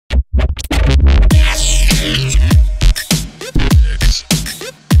What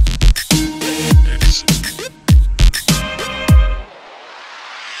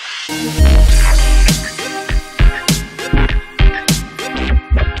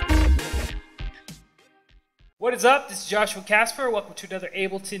is up? This is Joshua Casper. Welcome to another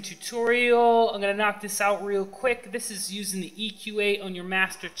Ableton tutorial. I'm going to knock this out real quick. This is using the EQ8 on your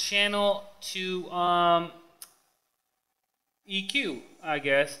master channel to EQ, I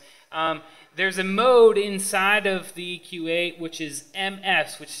guess. There's a mode inside of the EQ8 which is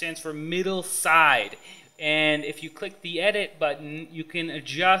MS, which stands for middle side. And if you click the edit button, you can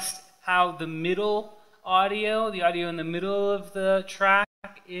adjust how the middle audio, the audio in the middle of the track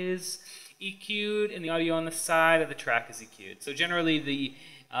is EQ'd, and the audio on the side of the track is EQ'd. So generally,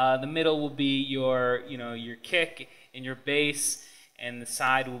 the middle will be your your kick and your bass, and the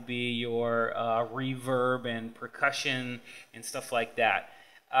side will be your reverb and percussion and stuff like that.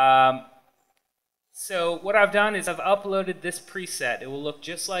 So what I've done is I've uploaded this preset. It will look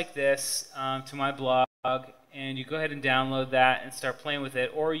just like this to my blog, and you go ahead and download that and start playing with it,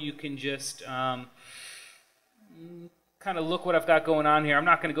 or you can just kind of look what I've got going on here. I'm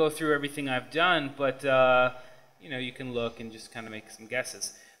not going to go through everything I've done, but you can look and just kind of make some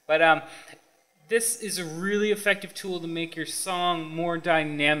guesses. But this is a really effective tool to make your song more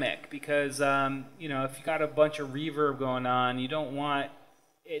dynamic, because if you got a bunch of reverb going on, you don't want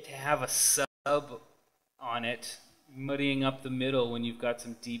it to have a sub on it muddying up the middle when you've got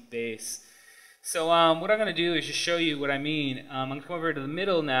some deep bass. So what I'm going to do is just show you what I mean. I'm going to come over to the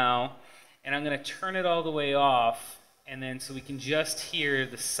middle now, and I'm going to turn it all the way off. And then so we can just hear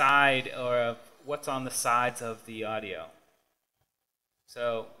the side of what's on the sides of the audio.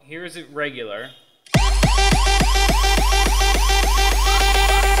 So here's it regular.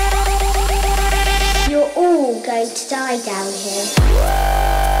 You're all going to die down here.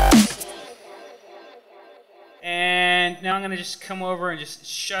 And now I'm going to just come over and just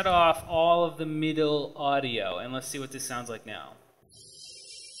shut off all of the middle audio. And let's see what this sounds like now.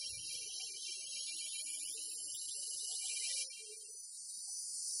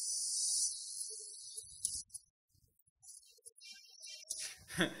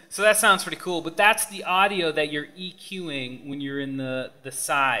 So that sounds pretty cool, but that's the audio that you're EQing when you're in the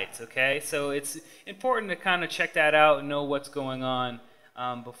sides, okay? So it's important to kind of check that out and know what's going on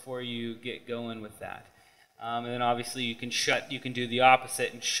before you get going with that. And then obviously you can do the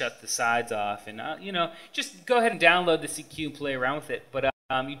opposite and shut the sides off, and just go ahead and download this EQ and play around with it. But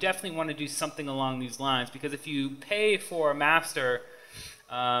you definitely want to do something along these lines, because if you pay for a master,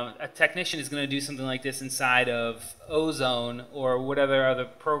 a technician is going to do something like this inside of Ozone or whatever other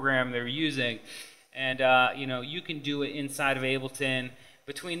program they're using, and you can do it inside of Ableton.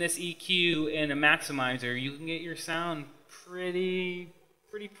 Between this EQ and a maximizer, you can get your sound pretty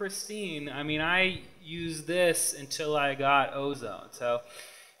pristine. I mean, I used this until I got Ozone, so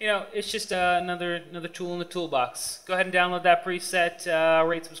it's just another tool in the toolbox. Go ahead and download that preset.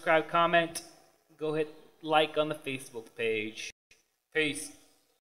 Rate, subscribe, comment. Go hit like on the Facebook page. Peace.